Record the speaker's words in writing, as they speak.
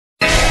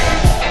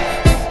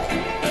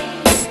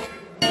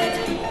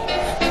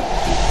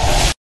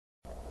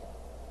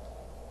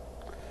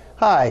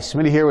Hi,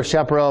 Smitty here with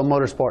Chaparral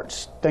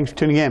Motorsports. Thanks for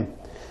tuning in.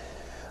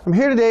 I'm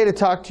here today to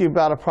talk to you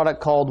about a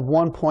product called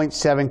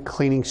 1.7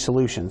 Cleaning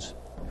Solutions.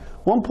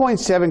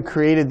 1.7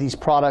 created these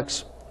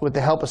products with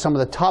the help of some of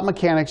the top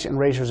mechanics and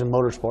racers in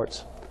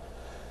motorsports.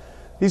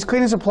 These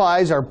cleaning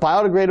supplies are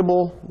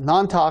biodegradable,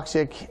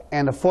 non-toxic,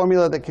 and a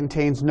formula that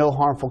contains no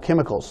harmful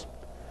chemicals.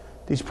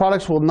 These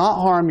products will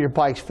not harm your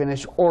bike's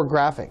finish or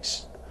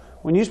graphics.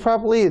 When used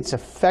properly, its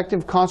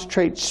effective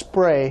concentrate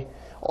spray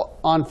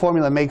on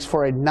formula makes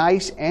for a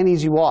nice and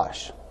easy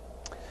wash.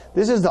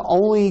 This is the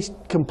only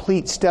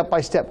complete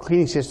step-by-step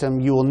cleaning system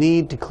you will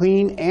need to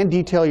clean and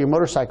detail your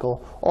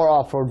motorcycle or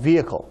off-road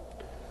vehicle.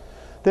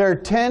 There are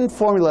 10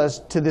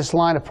 formulas to this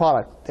line of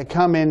product that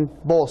come in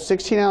both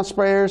 16-ounce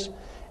sprayers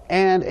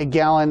and a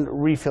 1-gallon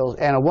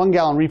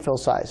refill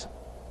size.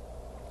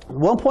 The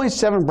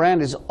 1.7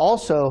 brand is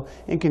also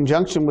in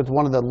conjunction with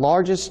one of the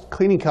largest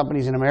cleaning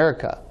companies in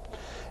America,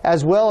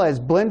 as well as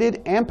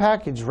blended and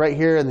packaged right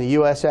here in the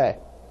USA.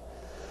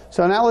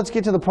 So now let's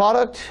get to the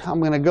product. I'm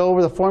going to go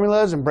over the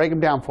formulas and break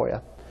them down for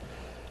you.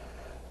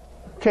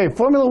 Okay,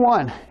 Formula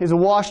 1 is a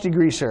wash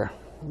degreaser.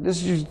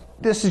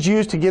 This is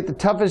used to get the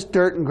toughest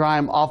dirt and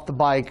grime off the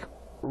bike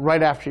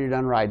right after you're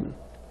done riding.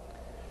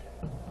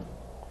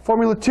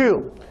 Formula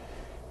 2,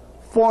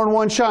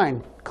 4-in-1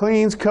 Shine.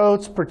 Cleans,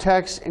 coats,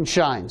 protects, and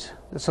shines.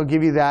 This will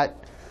give you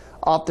that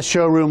off the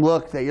showroom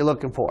look that you're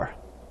looking for.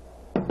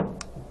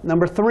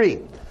 Number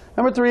 3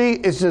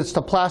 is just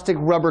a plastic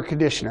rubber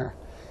conditioner.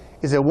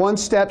 Is a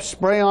one-step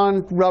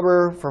spray-on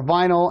rubber for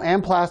vinyl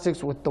and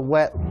plastics with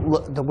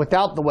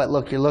without the wet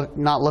look you're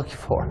not looking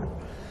for.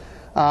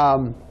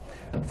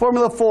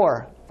 Formula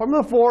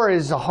 4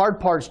 is a hard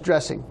parts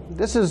dressing.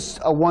 This is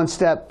a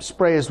one-step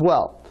spray as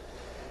well.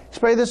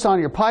 Spray this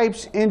on your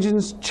pipes,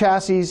 engines,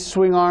 chassis,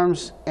 swing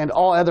arms, and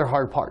all other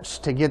hard parts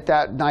to get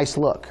that nice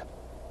look.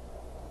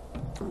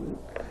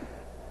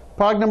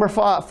 Formula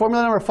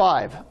number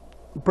 5,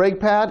 brake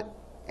pad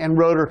and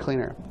rotor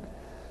cleaner.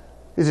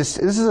 This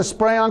is a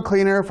spray-on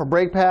cleaner for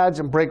brake pads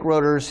and brake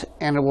rotors,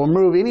 and it will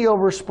remove any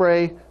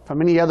overspray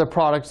from any other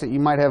products that you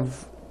might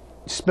have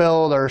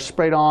spilled or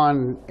sprayed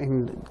on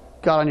and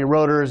got on your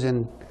rotors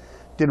and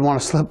didn't want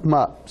to slip them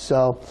up.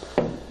 So,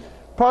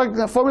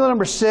 formula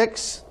number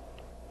 6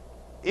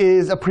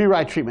 is a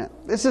pre-ride treatment.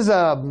 This is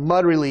a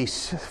mud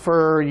release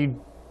for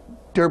you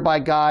dirt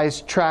bike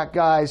guys, track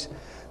guys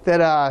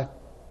that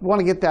want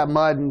to get that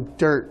mud and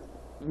dirt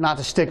not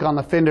to stick on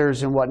the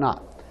fenders and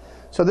whatnot.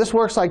 So this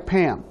works like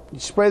PAM. You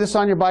spray this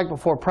on your bike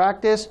before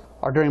practice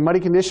or during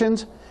muddy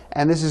conditions,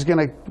 and this is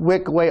going to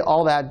wick away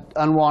all that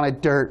unwanted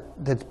dirt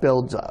that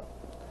builds up.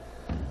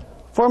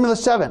 Formula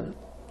 7.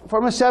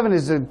 Formula 7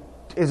 is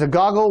a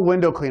goggle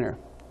window cleaner.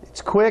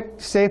 It's quick,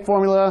 safe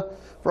formula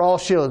for all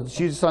shields.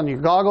 Use this on your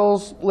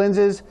goggles,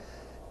 lenses,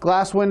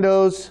 glass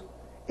windows,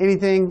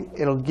 anything.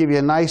 It'll give you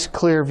a nice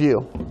clear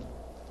view.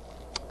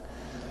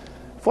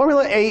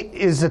 Formula 8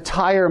 is a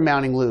tire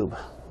mounting lube.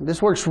 This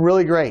works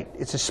really great.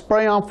 It's a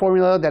spray-on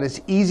formula that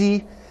is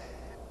easy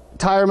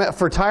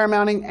for tire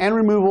mounting and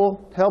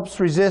removal.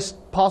 Helps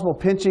resist possible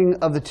pinching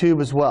of the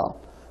tube as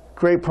well.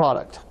 Great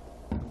product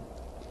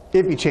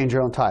if you change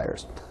your own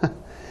tires.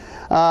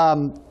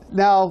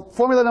 Now,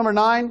 formula number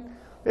 9.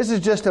 This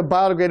is just a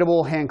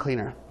biodegradable hand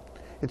cleaner.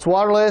 It's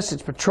waterless,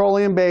 it's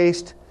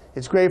petroleum-based,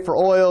 it's great for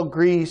oil,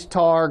 grease,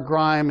 tar,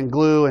 grime, and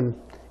glue, and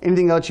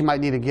anything else you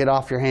might need to get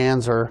off your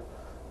hands or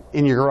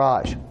in your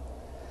garage.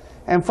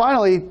 And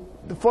finally,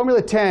 the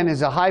Formula 10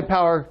 is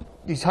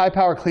these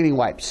high-power cleaning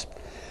wipes.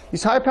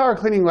 These high-power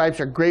cleaning wipes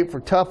are great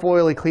for tough,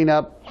 oily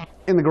cleanup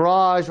in the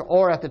garage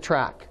or at the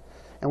track.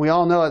 And we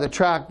all know at the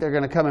track they're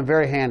going to come in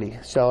very handy,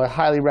 so I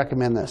highly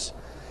recommend this.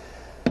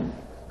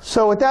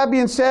 So with that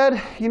being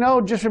said,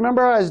 just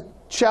remember, as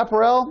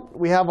Chaparral,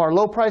 we have our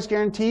low price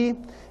guarantee.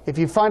 If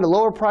you find a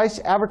lower price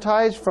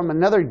advertised from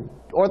another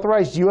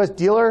authorized U.S.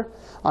 dealer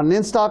on an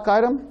in-stock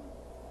item,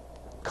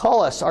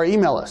 call us or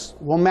email us.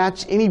 We'll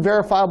match any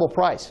verifiable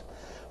price.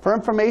 For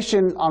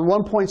information on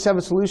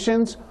 1.7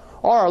 Solutions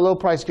or our low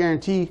price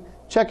guarantee,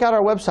 check out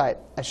our website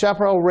at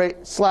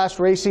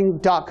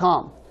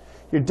chaparral-racing.com.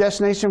 Your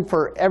destination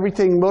for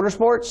everything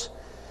motorsports.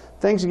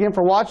 Thanks again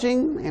for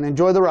watching and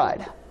enjoy the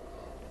ride.